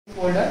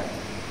folder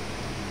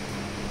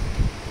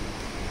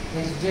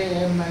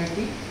SJMIT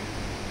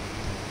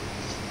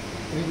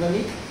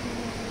Trivali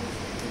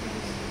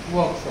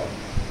workshop.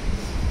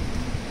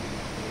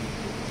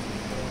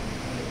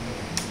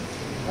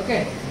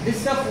 Okay, this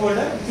is the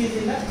folder which is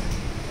in the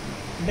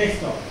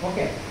desktop.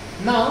 Okay,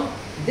 now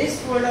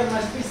this folder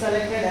must be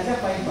selected as a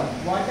file path.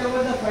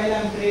 Whatever the file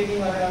I am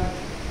creating or a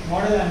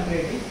model I am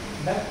creating,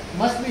 that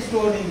must be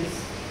stored in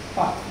this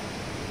path.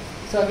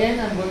 So again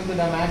I am going to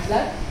the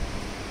MATLAB.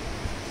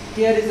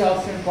 Here is the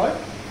option called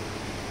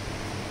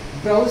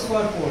browse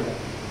for folder.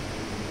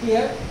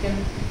 Here you can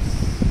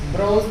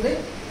browse the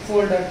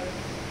folder.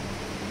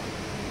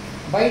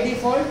 By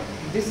default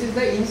this is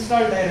the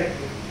install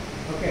directory.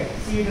 Okay,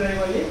 C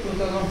drive ಅಲ್ಲಿ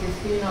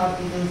 2015 or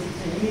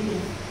 2016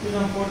 anything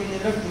 2014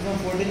 ಇದ್ರೆ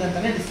 2014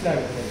 ಅಂತಾನೆ display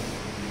ಆಗುತ್ತೆ.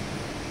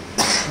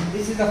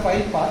 This is the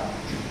file path.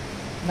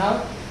 Now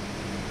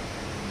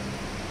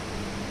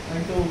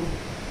and to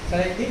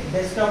select the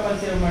desktop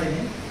ಅಲ್ಲಿ save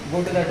ಮಾಡಿದ್ದೀನಿ. Go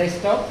to the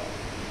desktop.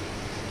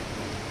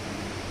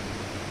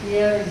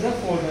 Here is the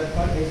folder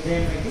called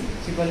SJMIT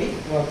Trivali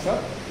workshop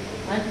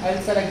and I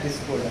will select this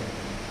folder.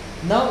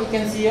 Now you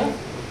can see here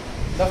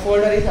the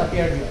folder is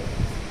appeared here.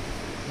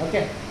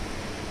 Okay,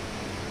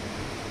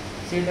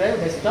 C drive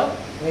desktop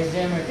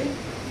SJMIT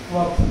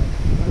workshop.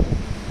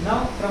 Now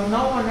from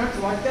now onwards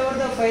whatever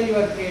the file you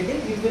are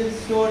creating it will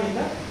store in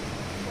the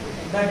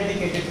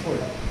dedicated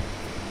folder.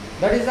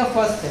 That is the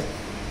first step.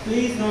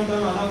 Please note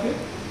down all of you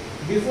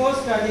before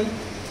starting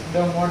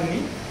the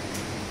modeling.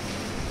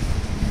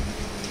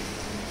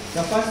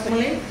 The first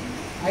Simulink,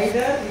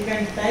 either you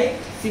can type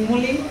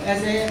Simulink as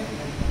a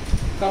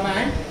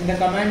command in the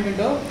command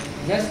window.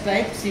 Just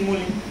type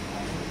Simulink.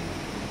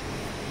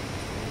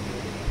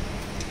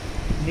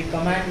 The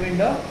command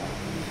window,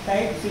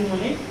 type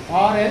Simulink,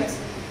 or else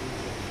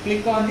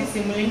click on the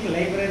Simulink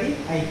library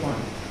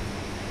icon.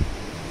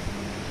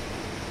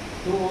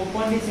 To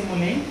open the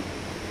Simulink,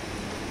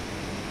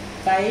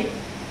 type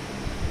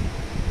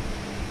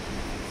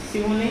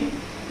Simulink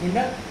in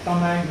the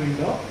command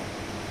window.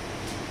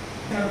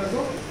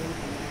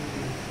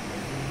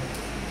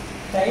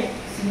 Type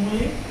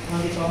Simulink on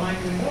the command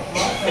window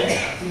or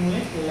select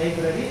Simulink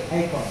library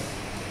icon.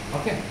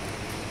 Okay,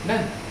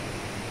 done.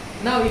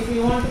 Now if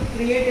you want to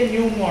create a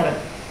new model,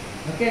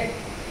 okay,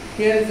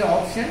 here is the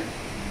option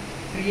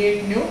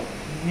create new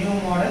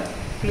model.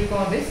 Click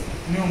on this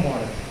new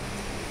model.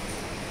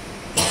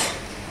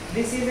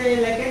 This is a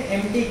like an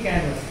empty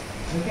canvas.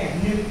 Okay,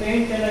 new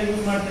paint ಎಲ್ಲ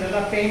use ಮಾಡ್ತಿರಲ್ಲ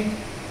paint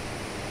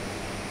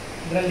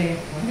ಇದರಲ್ಲಿ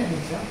ಒಂದೇ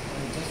ನಿಮಿಷ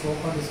just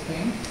open this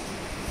paint.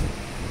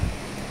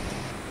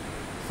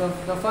 So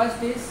the first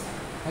is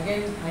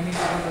again I need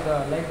to go to the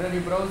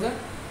library browser.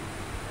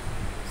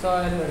 So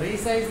I will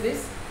resize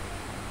this.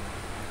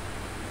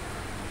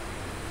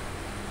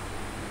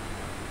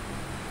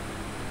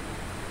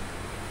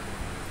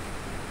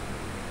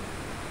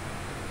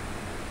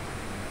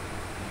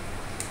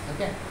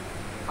 Okay,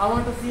 I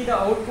want to see the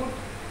output.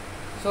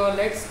 So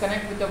let's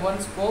connect with the one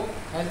scope.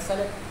 I'll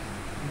select,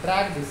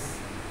 drag this,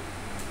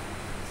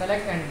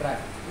 select and drag.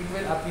 It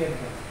will appear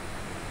here.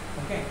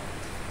 Okay,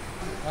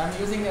 I am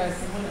using a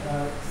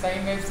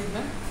sine wave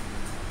signal.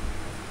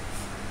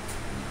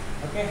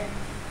 Okay,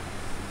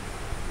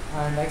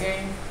 and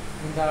again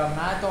in the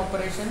math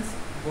operations,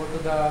 go to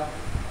the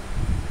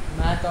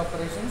math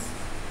operations.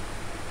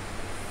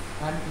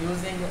 I am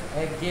using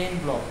a gain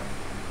block.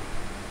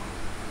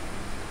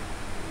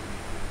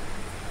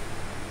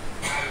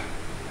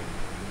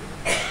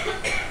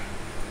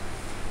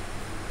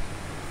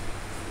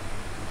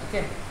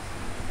 Okay,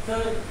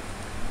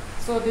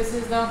 so this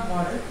is the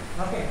model.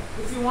 Okay,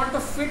 if you want to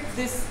fit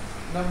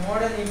the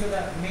model into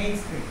the main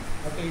screen,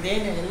 okay,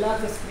 then ella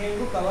screen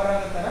ku cover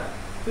ಆಗೋ ತರ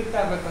fit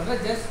ಆಗಬೇಕಂದ್ರೆ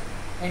just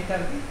enter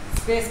the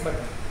space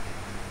button.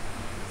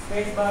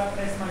 Space bar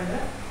press ಮಾಡಿದ್ರೆ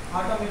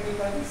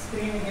automatically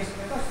screen ಗೆ ಎಷ್ಟು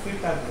ಬೇಕೋ ಅಷ್ಟು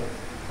fit ಆಗುತ್ತೆ.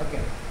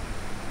 Okay,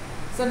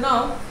 so now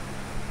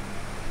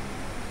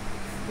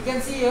you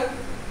can see here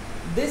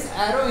this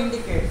arrow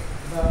indicates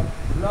the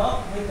block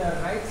with the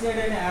right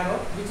sided arrow,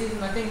 which is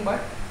nothing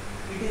but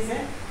it is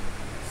a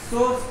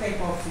source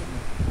type of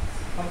signal.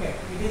 Okay,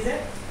 it is a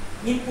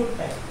input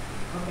type.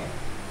 Okay,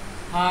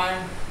 and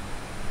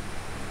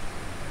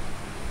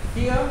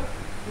here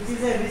it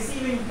is a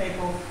receiving type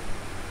of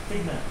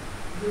signal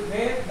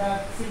where the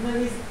signal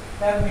is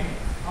terminate,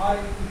 or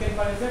you can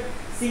call it a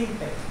sync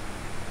type.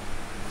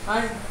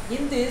 And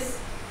in this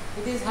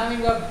it is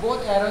having a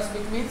both arrows,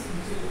 which means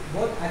it will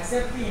both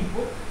accept the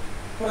input,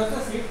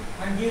 process it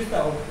and gives the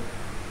output.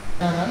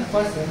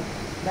 First one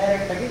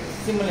direct ಆಗಿ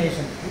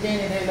simulation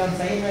ಇದೇನಿದೆ ಇಲ್ಲೊಂದು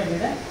sine wave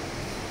ಇದೆ,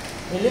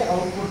 ಇಲ್ಲಿ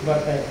output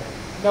ಬರ್ತಾ ಇದೆ.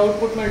 ಇದು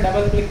output ಮೇಲೆ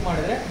double click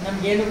ಮಾಡಿದ್ರೆ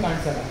ನಮಗೇನು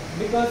ಕಾಣಿಸಲ್ಲ,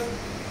 ಬಿಕಾಸ್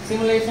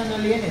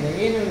ಸಿಮ್ಯುಲೇಷನಲ್ಲಿ ಏನಿದೆ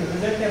ಏನು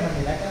ರಿಸಲ್ಟೇ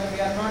ಬಂದಿಲ್ಲ, ಯಾಕಂದರೆ we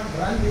are not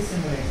run this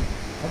simulation.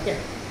 Okay,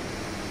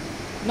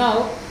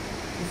 ನಾವು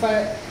if I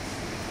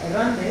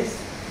run this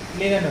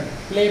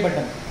play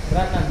button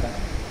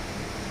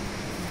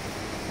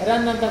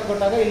run ಅಂತ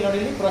ಕೊಟ್ಟಾಗ ಇಲ್ಲಿ ನೋಡಿ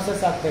ಇಲ್ಲಿ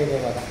ಪ್ರೊಸೆಸ್ ಆಗ್ತಾ ಇದೆ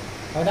ಇವಾಗ,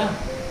 ಹೌದಾ?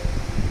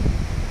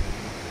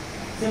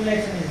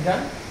 Simulation is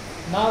done.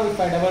 Now if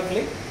I double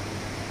click,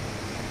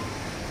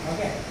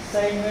 okay,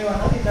 sine wave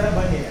ಅನ್ನೋದು ಈ ತರ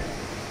ಬಂದಿದೆ.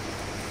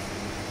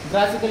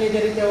 ಗ್ರಾಫಿಕಲಿ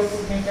ಇದೇ ರೀತಿ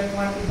ಔಟ್ಪುಟ್ ನೀವು ಚೆಕ್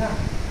ಮಾಡ್ತಿದ್ದ.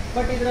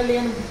 ಬಟ್ ಇದರಲ್ಲಿ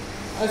ಏನು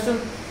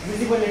ಅಷ್ಟೊಂದು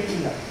ವಿಸಿಬಿಲಿಟಿ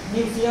ಇಲ್ಲ.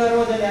 ನೀವು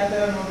CROದಲ್ಲಿ ಯಾವ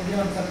ಥರ ನೋಡಿದ್ರೆ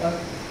ಒಂದು ಸ್ವಲ್ಪ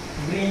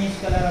ಗ್ರೀನಿಶ್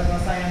ಕಲರ್ ಅಥವಾ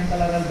ಸೈನ್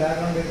ಕಲರಲ್ಲಿ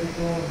ಬ್ಯಾಕ್ಗ್ರೌಂಡ್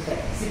ಇರಬೇಕು,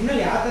 ಸಿಗ್ನಲ್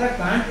ಯಾವ ಥರ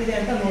ಕಾಣ್ತಿದೆ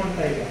ಅಂತ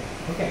ನೋಡ್ತಾ ಇದೆ.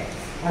 ಓಕೆ,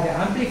 ಅದೇ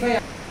amplify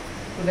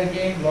to the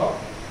gain block.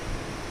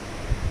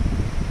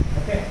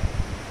 Okay,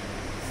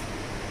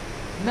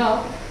 now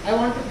I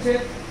want to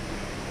check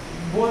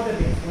both the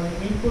things. ಒಂದು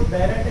ಇನ್ಪುಟ್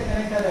ಡೈರೆಕ್ಟ್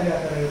ಕನೆಕ್ಟ್ ಆದಾಗ ಯಾವ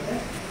ಥರ ಇರುತ್ತೆ,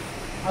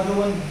 ಅದು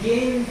ಒಂದು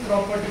ಗೇನ್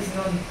ಪ್ರಾಪರ್ಟೀಸ್,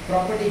 ಒಂದು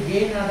ಪ್ರಾಪರ್ಟಿ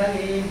ಗೇನ್ ಆದಾಗ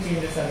ಏನು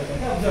ಚೇಂಜಸ್ ಆಗುತ್ತೆ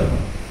ಅಂತ ಅಬ್ಸರ್ವ್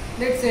ಮಾಡಿ.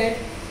 Let's say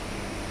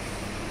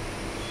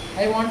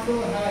I want to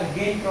have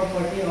gain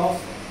property of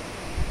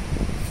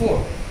 4.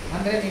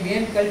 ಅಂದರೆ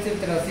ನೀವೇನು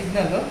ಕಳಿಸಿರ್ತೀರ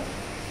ಸಿಗ್ನಲ್ಲು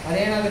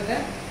ಅದೇನಾಗುತ್ತೆ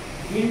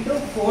ಇಂಟು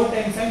 4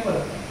 ಟೈಮ್ಸ್ ಆಗಿ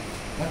ಬರುತ್ತೆ.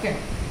 ಓಕೆ,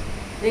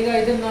 ಈಗ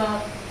ಇದನ್ನು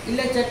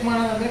ಇಲ್ಲೇ ಚೆಕ್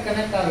ಮಾಡೋದಂದರೆ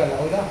ಕನೆಕ್ಟ್ ಆಗಲ್ಲ,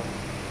 ಹೌದಾ?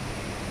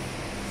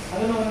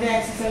 ಅದನ್ನು ಒಂದೇ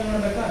ಆಕ್ಸಿಸಲ್ಲಿ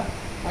ನೋಡಬೇಕಾ?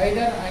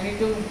 ಐದರ್ I need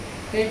to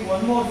take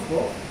one more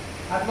scope,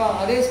 ಅಥವಾ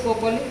ಅದೇ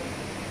ಸ್ಕೋಪಲ್ಲಿ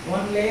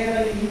ಒಂದು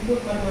ಲೇಯರಲ್ಲಿ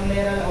ಇನ್ಪುಟ್ ಮತ್ತು ಒಂದು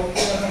ಲೇಯರಲ್ಲಿ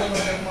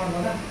ಔಟ್ಪುಟ್ ಚೆಕ್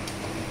ಮಾಡ್ಬೋದಾ?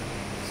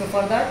 So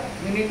for that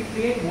you need to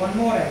create one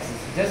more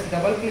Axis. Just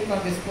double click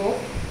on the scope.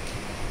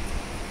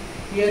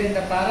 Here in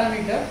the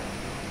parameter,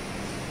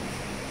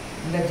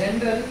 in the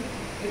general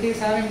it is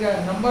having a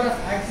number of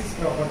axis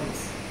properties.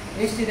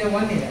 ಎಷ್ಟಿದೆ?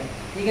 1 ಇದೆ.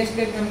 ಈಗ ಎಷ್ಟು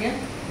ಬೇಕು ನಮಗೆ?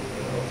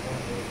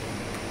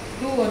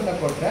 2 ಅಂತ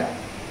ಕೊಟ್ಟರೆ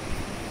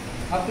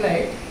apply.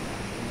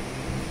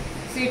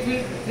 See, it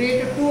will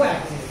create a 2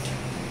 axis.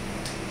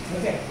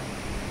 Okay,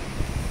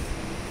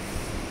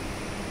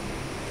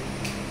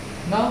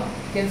 now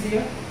you can see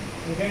here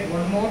you get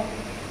one more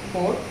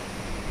port.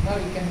 Now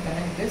you can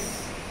connect this.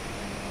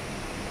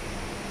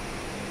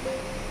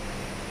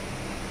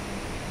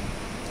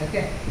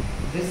 Okay,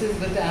 this is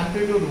with the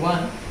amplitude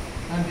 1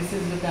 and this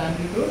is with the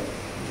amplitude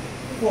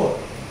 4.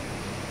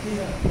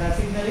 The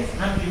signal is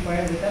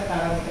amplified with a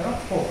parameter of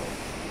 4.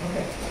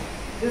 Okay,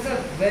 this is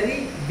a very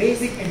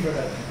basic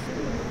introduction.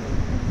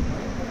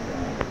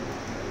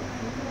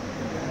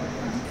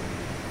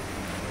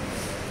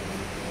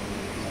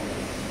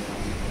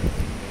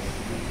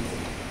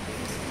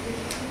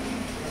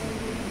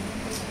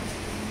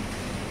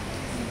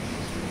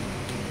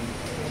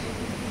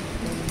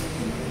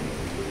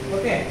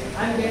 Okay,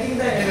 I am getting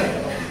the error.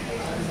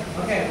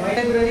 Okay,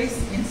 libraries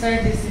inside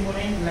this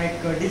simulating like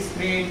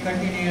discrete,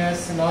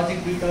 continuous, logic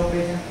bit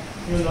operation,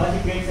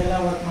 logic gates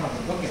all work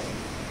ಮಾಡಬಹುದು. Okay,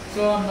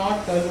 so I am not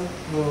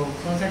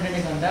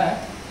concentrating on that.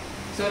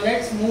 So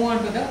let's move on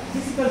to the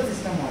physical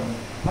system model.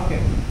 Okay,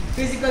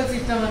 physical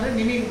system ಅಂದ್ರೆ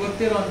ನಿಮಗೆ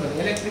ಗೊತ್ತಿರುವಂತದ್ದು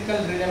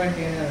electrical relevant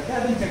ಏನಿರುತ್ತೆ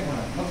ಅದನ್ನ check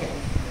ಮಾಡೋಣ. Okay,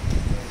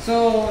 so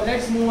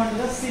let's move on to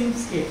the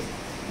SimScape.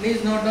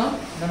 Please note down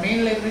the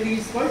main library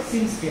is called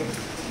SimScape.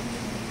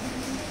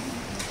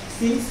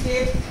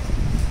 SimScape.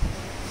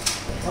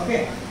 Okay,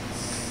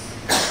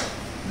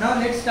 now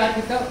let's start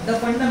with the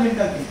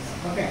fundamental things.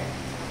 Okay,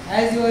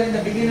 as you are in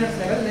the beginners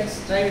level, let's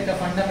try with the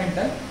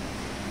fundamental.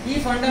 ಈ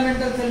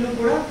fundamentals ಅಲ್ಲೂ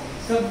ಕೂಡ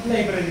sub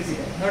libraries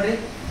ಇದೆ ನೋಡ್ರಿ.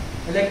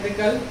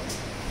 electrical,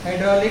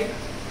 hydraulic,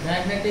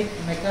 magnetic,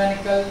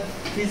 mechanical,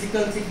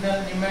 physical signal,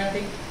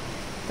 pneumatic,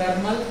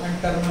 thermal and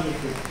thermal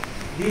liquid.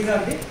 These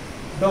are the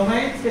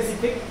domain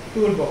specific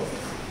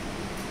toolboxes.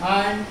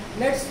 And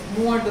let's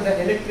move on to the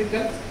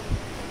electrical.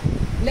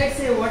 Let's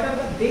say what are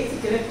the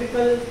basic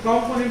electrical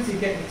components you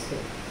can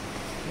expect.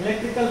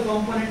 Electrical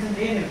components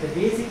and the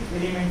basic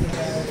elements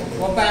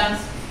of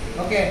op-amps.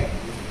 Okay,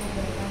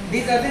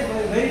 these are the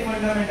very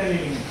fundamental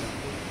elements.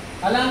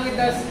 Along with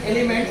those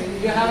elements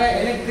you have a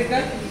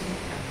electrical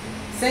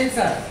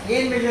sensor.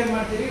 ಏನು measure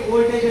ಮಾಡ್ತೀರಿ?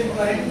 voltage and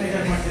current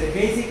measure ಮಾಡ್ತೀರಿ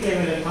basic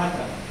level ಅಲ್ಲಿ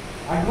ಮಾತ್ರ.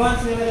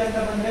 advanced level ಅಂತ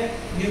ಬಂದ್ರೆ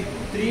ನೀವು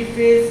 3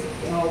 phase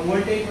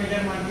voltage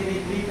measure ಮಾಡ್ತೀರಿ.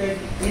 3 phase.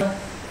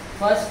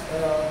 First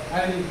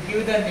I will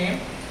give the name.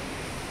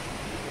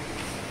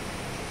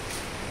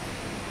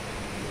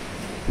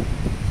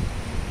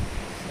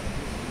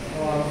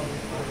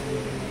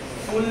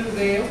 Full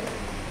wave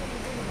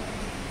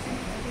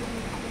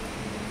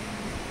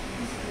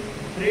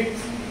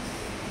bridge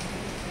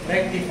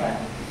rectifier.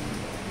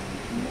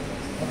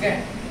 Okay,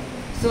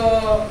 so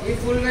ಈ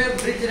full wave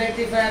bridge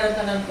rectifier ಅಂತ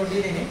ನಾನು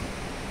ಕೊಟ್ಟಿದ್ದೀನಿ.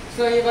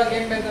 ಸೊ ಇವಾಗ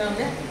ಏನು ಬೇಕು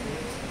ನಮಗೆ?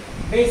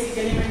 ಬೇಸಿಕ್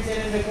ಎಲಿಮೆಂಟ್ಸ್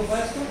ಏನೇನು ಬೇಕು?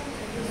 ಫಸ್ಟ್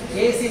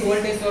AC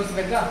voltage source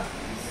ಬೇಕಾ?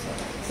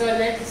 So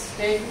let's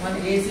take one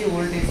AC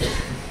voltage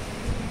source.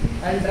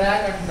 I'll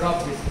drag and drop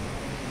this.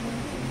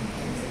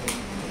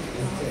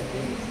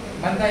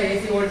 ಬಂತ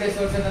AC voltage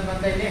source ಅಂತ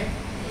ಬಂತ ಇಲ್ಲಿ.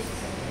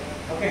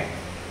 Okay,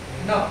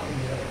 now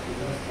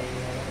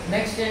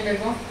next ಏನು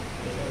ಬೇಕು?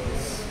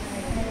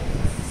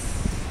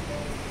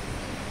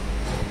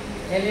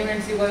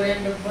 ಎಲಿಮೆಂಟ್ಸ್ ಇವಾಗ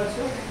ಏನು ಬೇಕು? ಫಸ್ಟ್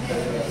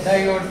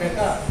ಡಯೋಡ್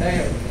ಬೇಕಾ?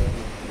 ಡಯೋಡ್.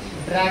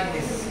 Drag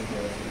this.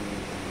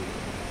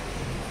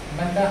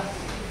 ಬಂತ?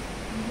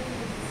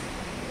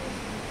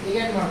 ಈಗ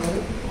ಏನು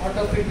ಮಾಡ್ಬೋದು?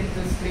 ಆಟೋ ಫಿಟ್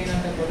ಇಂಟು ಸ್ಕ್ರೀನ್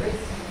ಅಂತ ಕೊಡ್ರಿ,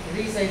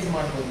 ರೀಸೈಜ್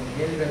ಮಾಡ್ಬೋದು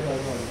ಎಲ್ಲಿ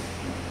ಬೇಕಾದ್ರೂ.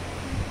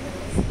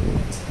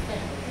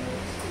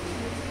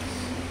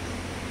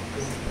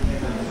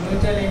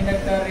 ಮ್ಯೂಚುವಲ್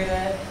ಇಂಡಕ್ಟರ್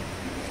ಇದೆ.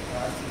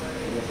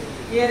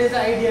 Here is the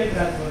ideal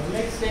transformer.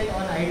 Let's take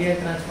on ideal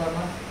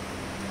transformer.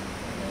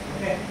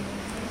 Okay.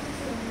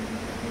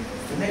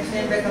 Next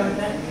name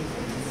ಬೇಕಾಗುತ್ತೆ.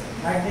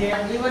 At the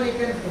end, even you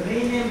can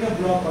rename the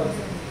block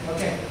also.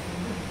 Okay.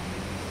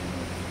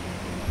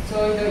 So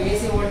ಇದು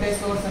AC voltage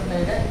source ಅಂತ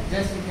ಇದೆ.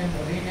 Just you can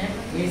rename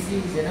AC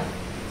is enough.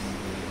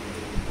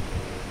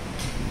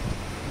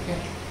 Okay,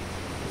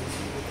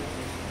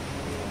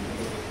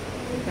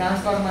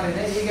 transformer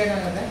ಇದೆ. ಈಗ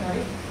ಏನಾಗುತ್ತೆ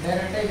ನೋಡಿ,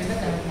 direct ಆಗಿ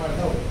ಇದನ್ನ ಕನೆಕ್ಟ್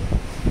ಮಾಡ್ತಾ ಹೋಗಿ.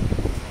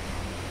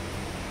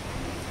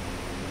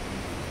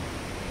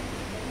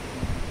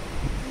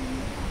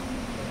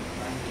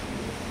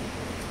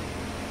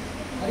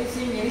 Are you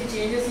seeing any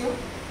changes here?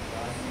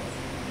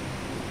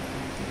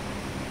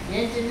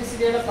 ಏನು ಚೇಂಜಸ್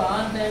ಇದೆಯಲ್ಲಪ್ಪ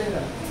ಅಂತ ಹೇಳಿದ್ರ.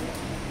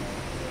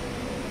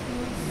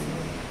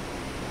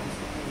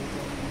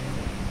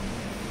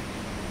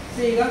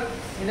 ಈಗ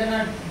ಇದನ್ನ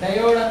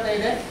ಡಯೋಡ್ ಅಂತ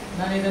ಇದೆ.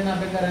 ನಾನು ಇದನ್ನ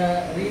ಬೇಕಾದ್ರೆ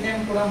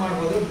ರೀನೇಮ್ ಕೂಡ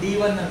ಮಾಡ್ಬೋದು,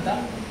 D1 ಅಂತ.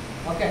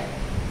 Okay,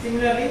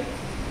 similarly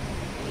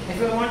if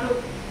you want to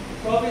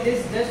copy this,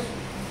 just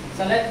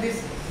select this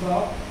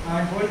block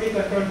and hold the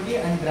control key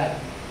and drag.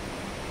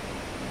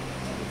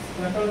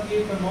 Control key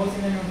with mouse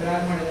ಇಂದ ನೀವು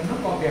ಡ್ರ್ಯಾಗ್ ಮಾಡಿದನ್ನು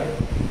ಕಾಪಿ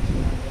ಆಗುತ್ತೆ.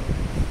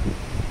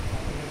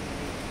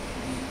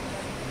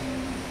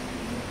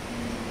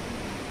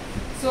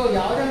 ಸೊ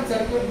ಯಾವುದೇ ಒಂದು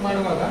ಸರ್ಕ್ಯೂಟ್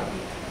ಮಾಡುವಾಗ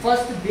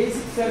ಫಸ್ಟ್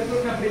ಬೇಸಿಕ್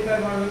ಸರ್ಕ್ಯೂಟ್ ನ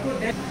prepare ಮಾಡಬೇಕು.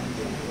 Then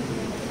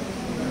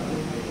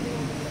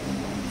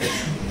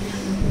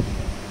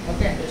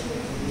okay,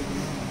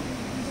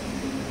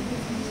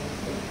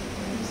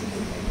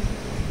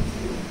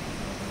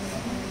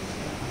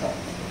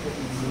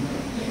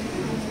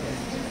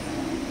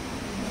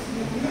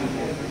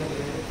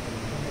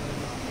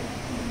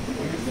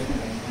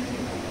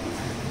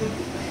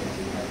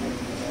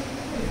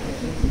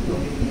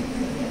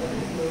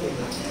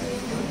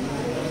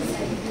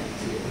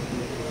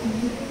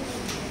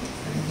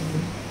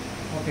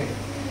 okay,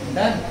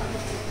 done.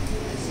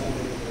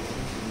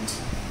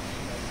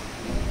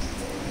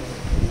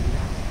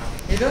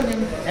 ಇದು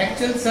ನಿಮ್ಮ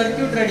actual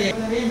circuit ready.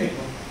 Name it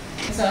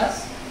sensors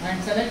and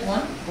select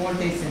one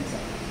voltage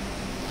sensor.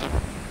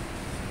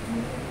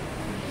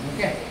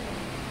 Okay,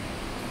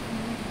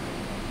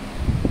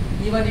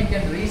 even you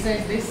can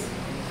resize this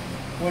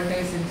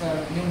voltage sensor.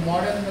 ನೀವು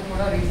model ಅನ್ನು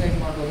ಕೂಡ resize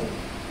ಮಾಡಬಹುದು.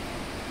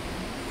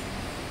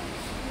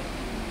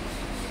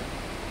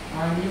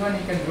 and even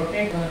you can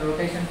rotate,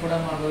 rotation ಕೂಡ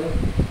ಮಾಡಬಹುದು.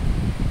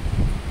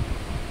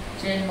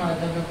 Change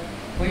ಮಾಡೋದು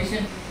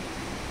position.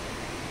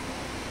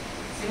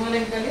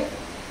 Simulink ಅಲ್ಲಿ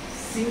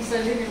ಸಿಂಕ್ಸ್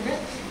ಅಲ್ಲಿ ನಿಮಗೆ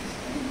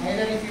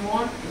either if you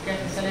want you can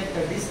select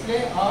the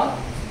display or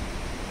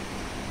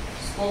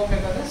scope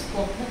ಬೇಕಾದ್ರೆ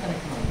scope ನ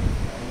ಕನೆಕ್ಟ್ ಮಾಡಿ.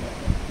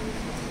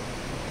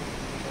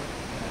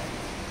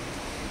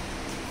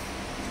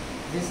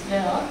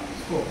 display or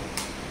scope.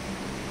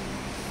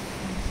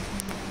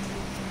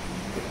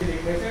 The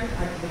equation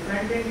at the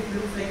front end it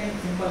looks like a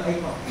simple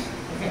icon.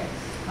 Okay,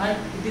 and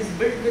it is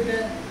built with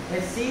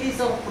a series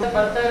of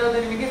ಬರ್ತಾ ಇರೋದು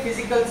ನಿಮಗೆ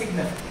physical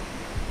signal.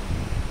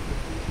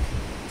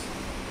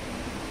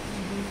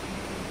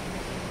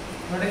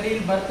 ನೋಡಿ,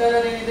 ಇಲ್ಲಿ ಬರ್ತಾ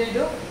ಇರೋದು ಏನಿದೆ,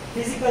 ಇದು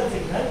ಫಿಸಿಕಲ್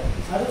ಸಿಗ್ನಲ್.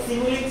 ಅದು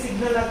ಸಿಮ್ಯುಲಿಂಕ್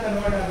ಸಿಗ್ನಲ್ ಆಗಿ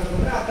ಕನ್ವರ್ಟ್ ಆಗಬೇಕು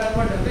ಅಂದ್ರೆ ಆ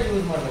ಕನ್ವರ್ಟರ್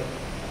ಯೂಸ್ ಮಾಡಬೇಕು.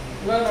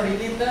 ಇವಾಗ ನೋಡಿ,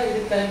 ಇಲ್ಲಿಂದ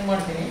ಇದಕ್ಕೆ ಕನೆಕ್ಟ್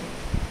ಮಾಡ್ತೀನಿ.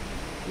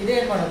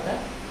 ಇದೇನು ಮಾಡುತ್ತೆ,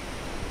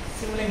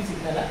 ಸಿಮ್ಯುಲಿಂಕ್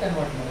ಸಿಗ್ನಲ್ ಆಗಿ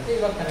ಕನ್ವರ್ಟ್ ಮಾಡುತ್ತೆ.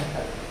 ಇವಾಗ ಕನೆಕ್ಟ್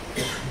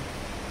ಆಗುತ್ತೆ.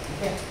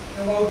 Okay,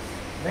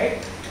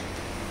 right.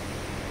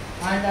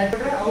 and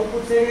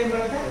output same ಏನು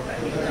ಬರುತ್ತೆ,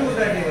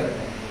 230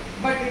 ಬರುತ್ತೆ.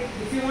 but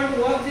if you want to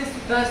work this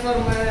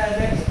transformer as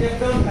a step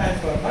down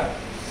transformer,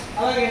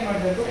 aವಾಗ ಏನು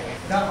ಮಾಡಬೇಕು,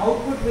 the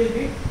output will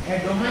be a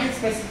domain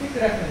specific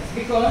reference,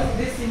 because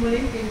this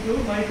simulink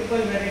include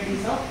multiple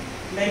varieties of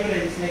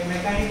libraries like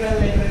mechanical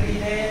library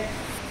ಇದೆ,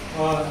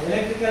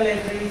 electrical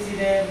libraries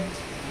ಇದೆ,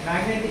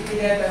 magnetic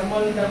ಇದೆ,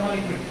 thermal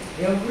liquid.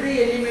 every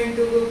element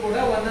ಗೂ ಕೂಡ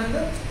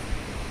ಒಂದೊಂದು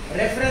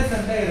reference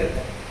ಅಂತ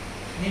ಇರುತ್ತೆ.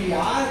 ನೀವು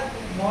ಯಾವ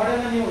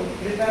ಮಾಡೆಲ್ ನೀವು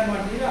ಪ್ರಿಪೇರ್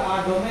ಮಾಡ್ತೀರೋ ಆ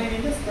ಡೊಮೈನ್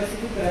ಇಂದ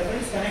ಸ್ಪೆಸಿಫಿಕ್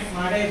ರೆಫರೆನ್ಸ್ ಕನೆಕ್ಟ್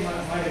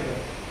ಮಾಡಿರ್ಬೇಕು.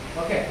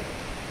 ಓಕೆ,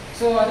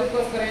 ಸೊ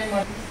ಅದಕ್ಕೋಸ್ಕರ ಏನು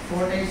ಮಾಡ್ತೀವಿ,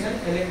 potential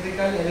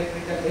electrical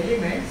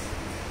elements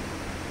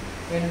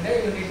and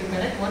you need to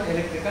connect one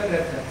electrical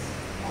reference.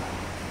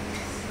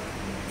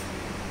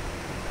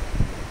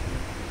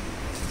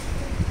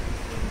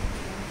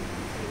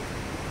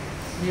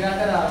 ಈಗ ಆ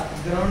ಥರ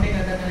ಗ್ರೌಂಡಿಂಗ್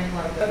ಅಂತ ಕನೆಕ್ಟ್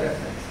ಮಾಡ್ತಾರೆ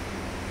ರೆಫರೆನ್ಸ್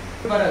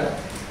ಬರಲ್ಲ,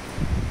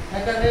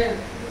 ಯಾಕಂದ್ರೆ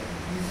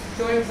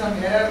showing some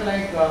error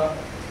like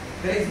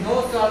there is no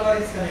solver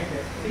is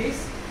connected. Please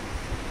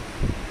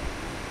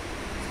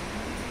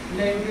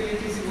ಇಲ್ಲ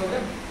ಯುಟಿಲಿಟೀಸ್ ಹೋದ್ರೆ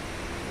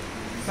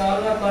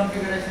solver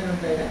configuration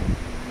ಅಂತ ಇದೆ.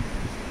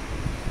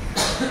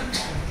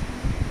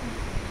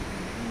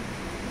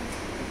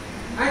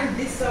 and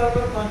this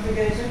solver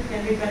configuration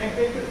can be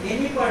connected to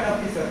any part of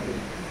the circuit.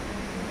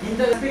 In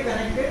the be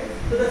connected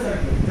to the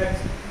circuit.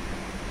 That's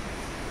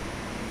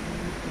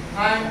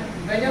and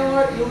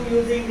whenever you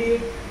using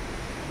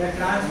the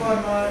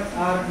transformers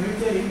or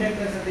mutual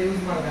inductors that they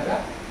use ಮಾಡಿದಾಗ,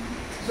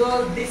 so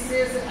this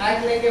is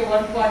act like a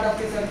one part of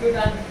the circuit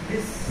and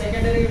this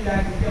secondary will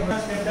act like a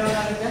step down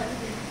ಆಗುತ್ತೆ.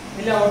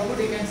 ಇಲ್ಲ output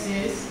you can see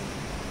is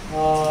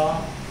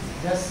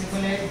just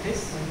simulate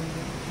this.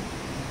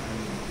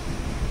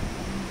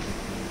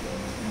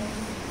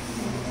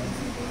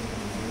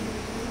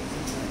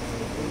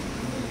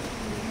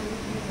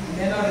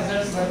 ಏನೋ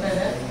results ಬರ್ತಾ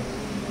ಇದೆ.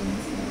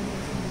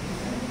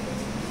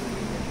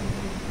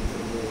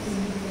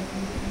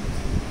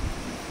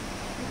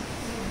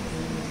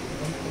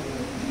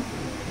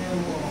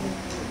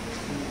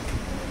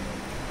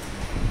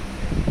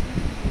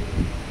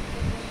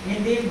 in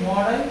the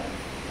model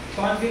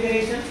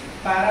configuration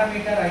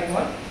parameter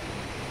icon,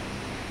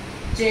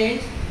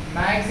 change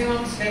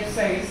maximum step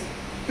size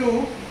to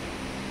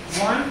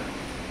 1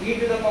 e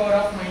to the power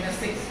of minus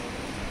 6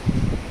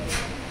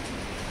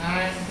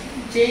 and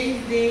change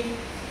the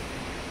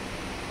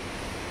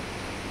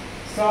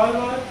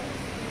solver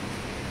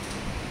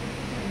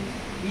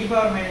e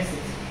power minus 6.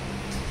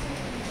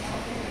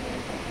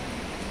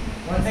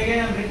 Once again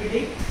I am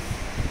repeating.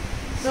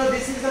 So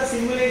this is the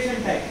simulation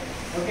type.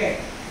 Okay.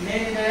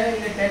 Name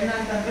is 10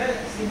 antandre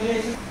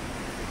simulation.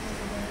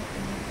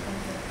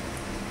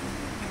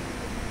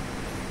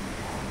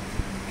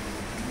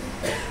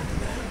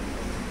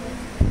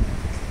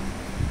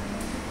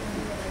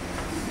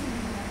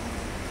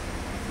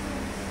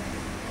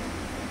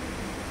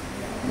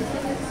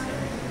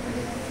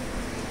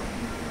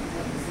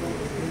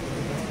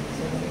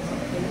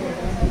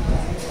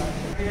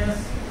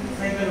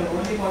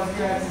 Only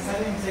positive axis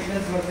are in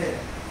cycles per se.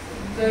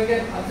 So you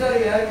can observe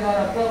here you are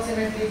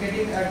approximately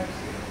getting at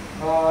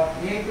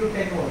 8 to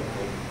 10 volt.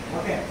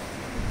 Okay.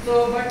 So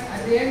but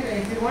at the end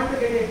if you want to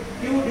get a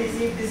pure DC,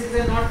 this is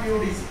a not pure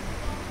DC.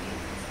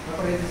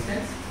 Upper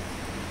resistance.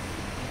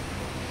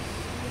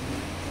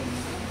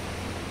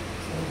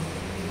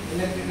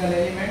 Electrical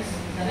elements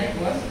connect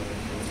was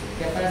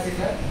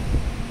capacitor.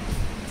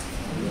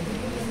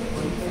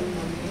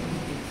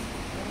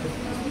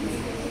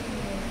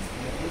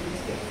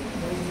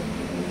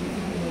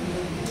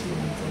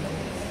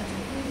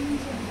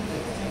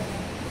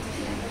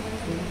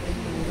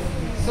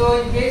 So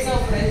in case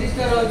of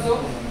resistor also,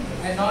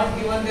 I not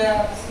given the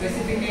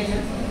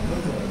specification.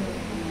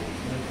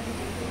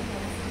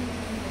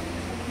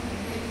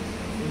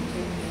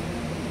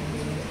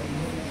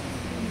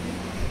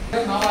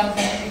 Now I am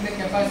connecting the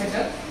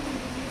capacitor.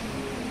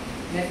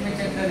 Let me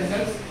check the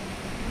results.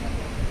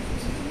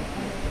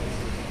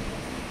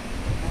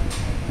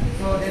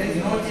 So there is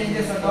no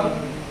changes at all.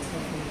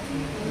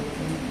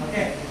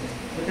 Okay.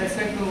 With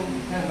respect to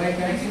by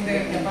connecting the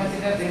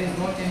capacitor, there is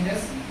no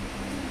changes.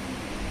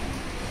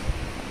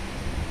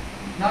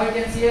 Now you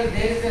can see here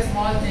there is a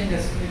small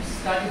changes. It's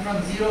starting from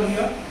 0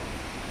 here.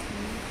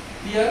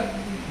 Here,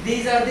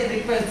 these are the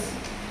ripples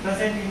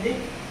present in the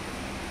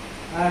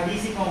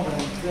DC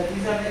component. So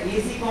these are the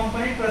AC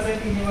component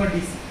present in your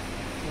DC.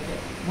 Okay.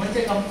 Once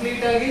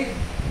complete agi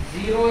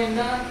 0 in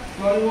the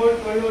 12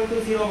 volt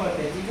to 0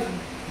 barte.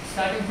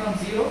 Starting from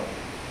 0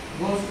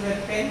 goes to the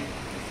 10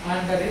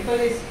 and the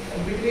ripple is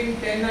between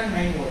 10 and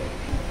 9 volt.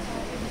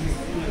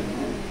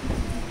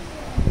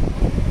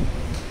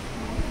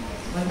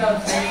 ಅಂತ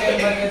straight line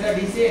ಬರೆಯುತ್ತೆ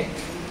DC.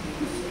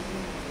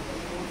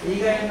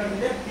 ಈಗ ಏನು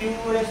ನೋಡಿದ್ರೆ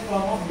purest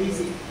form of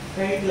DC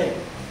straight line.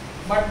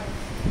 But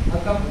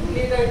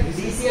complete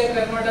DC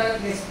convert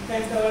ಆಗಕ್ಕೆ ಎಷ್ಟು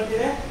time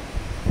ತಗೊಳ್ತಿದೆ?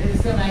 This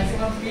is the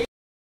maximum speed.